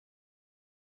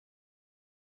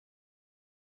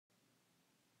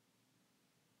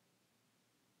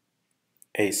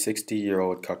A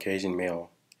 60-year-old Caucasian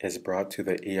male is brought to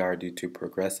the ER due to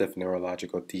progressive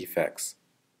neurological defects.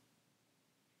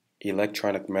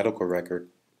 Electronic medical record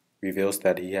reveals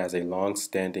that he has a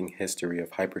long-standing history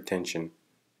of hypertension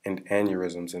and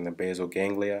aneurysms in the basal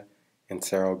ganglia and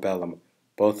cerebellum,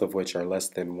 both of which are less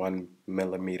than 1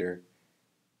 millimeter.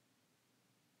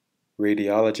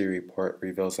 Radiology report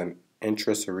reveals an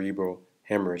intracerebral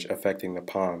hemorrhage affecting the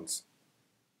pons.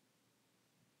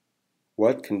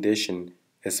 What condition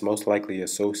is most likely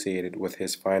associated with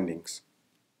his findings?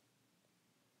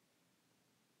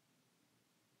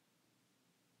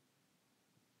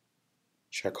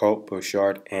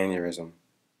 Charcot-Bouchard aneurysm.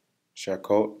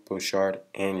 Charcot-Bouchard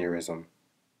aneurysm.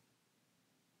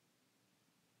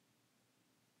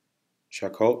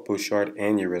 Charcot-Bouchard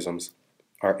aneurysms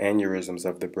are aneurysms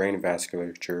of the brain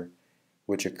vasculature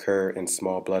which occur in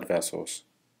small blood vessels.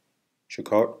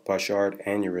 Charcot-Bouchard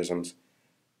aneurysms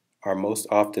are most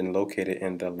often located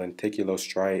in the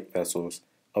lenticulostriate vessels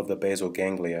of the basal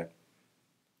ganglia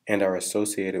and are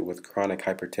associated with chronic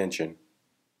hypertension.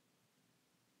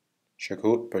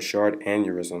 Charcot-Bouchard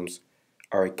aneurysms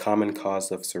are a common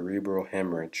cause of cerebral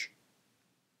hemorrhage.